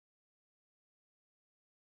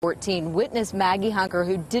14. Witness Maggie Hunker,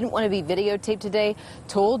 who didn't want to be videotaped today,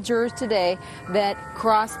 told jurors today that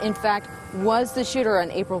Cross, in fact, was the shooter on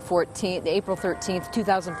April 13th,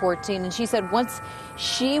 2014. And she said once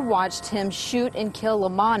she watched him shoot and kill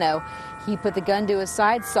Lamano, he put the gun to his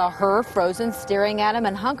side, saw her frozen, staring at him,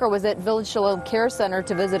 and Hunker was at Village Shalom Care Center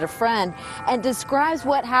to visit a friend, and describes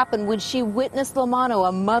what happened when she witnessed Lamano,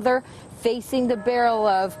 a mother, facing the barrel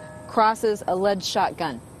of Cross's alleged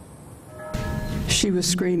shotgun. She was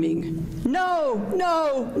screaming, "No,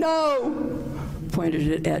 no, no!" Pointed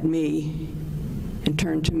it at me and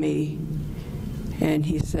turned to me, and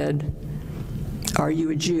he said, "Are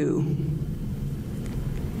you a Jew?"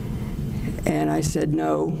 And I said,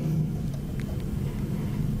 "No."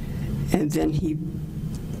 And then he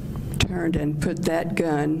turned and put that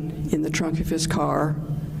gun in the trunk of his car,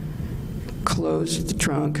 closed the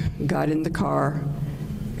trunk, got in the car,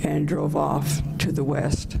 and drove off to the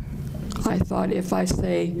west. I thought, if I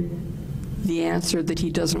say the answer that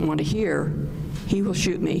he doesn't want to hear, he will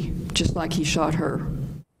shoot me, just like he shot her.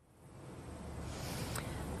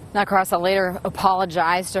 Now, Cross later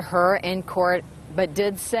apologized to her in court, but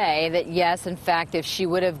did say that, yes, in fact, if she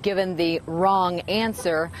would have given the wrong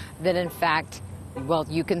answer, that, in fact, well,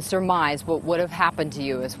 you can surmise what would have happened to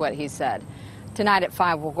you, is what he said. Tonight at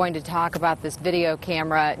 5, we're going to talk about this video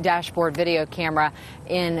camera, dashboard video camera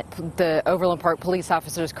in the Overland Park police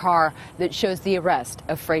officer's car that shows the arrest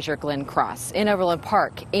of Frazier Glenn Cross. In Overland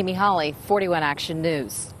Park, Amy Hawley, 41 Action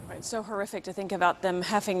News. Right, so horrific to think about them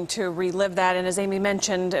having to relive that. And as Amy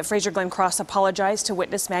mentioned, Frazier Glenn Cross apologized to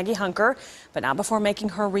witness Maggie Hunker, but not before making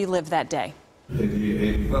her relive that day. If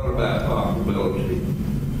you thought about possibility,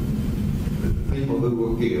 the people who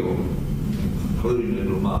were killed, including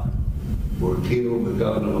little Mike, were killed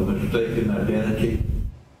because of a mistaken identity.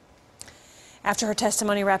 After her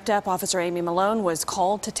testimony wrapped up, Officer Amy Malone was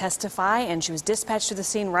called to testify, and she was dispatched to the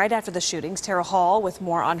scene right after the shootings. Tara Hall with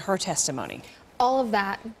more on her testimony. All of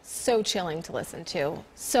that so chilling to listen to.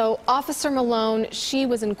 So Officer Malone, she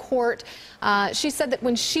was in court. She said that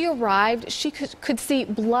when she arrived, she could see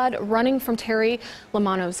blood running from Terry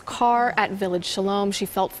Lamano's car at Village Shalom. She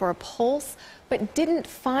felt for a pulse, but didn't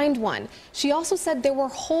find one. She also said there were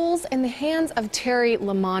holes in the hands of Terry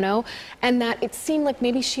Lamano, and that it seemed like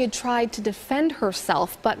maybe she had tried to defend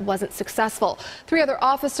herself but wasn't successful. 3 other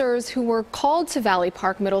officers who were called to Valley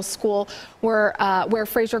Park Middle School, where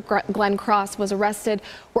Frazier Glenn Cross was arrested,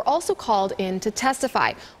 were also called in to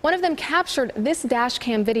testify. One of them captured this dash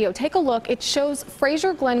cam video. Take a look. It shows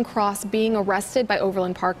Frazier Glenn Cross being arrested by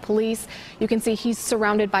Overland Park police. You can see he's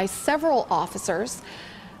surrounded by several officers.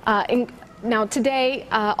 Now, today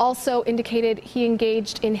also indicated he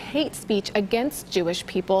engaged in hate speech against Jewish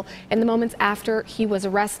people in the moments after he was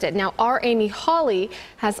arrested. Now, our Amy Hawley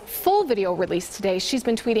has full video released today. She's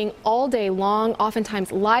been tweeting all day long,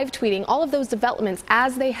 oftentimes live tweeting all of those developments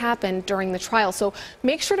as they happened during the trial. So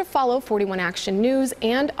make sure to follow 41 Action News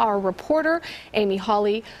and our reporter, Amy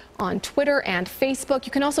Hawley, on Twitter and Facebook.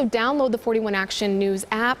 You can also download the 41 Action News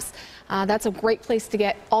apps. That's a great place to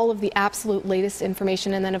get all of the absolute latest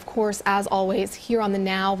information. And then, of course, as always, here on The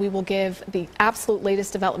Now, we will give the absolute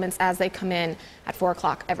latest developments as they come in at 4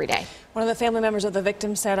 o'clock every day. One of the family members of the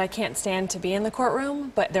victim said, "I can't stand to be in the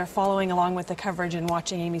courtroom," but they're following along with the coverage and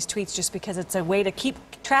watching Amy's tweets just because it's a way to keep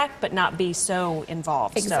track but not be so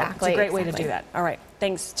involved. Exactly. So it's a great way to do that. All right.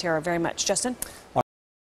 Thanks, Tara, very much. Justin?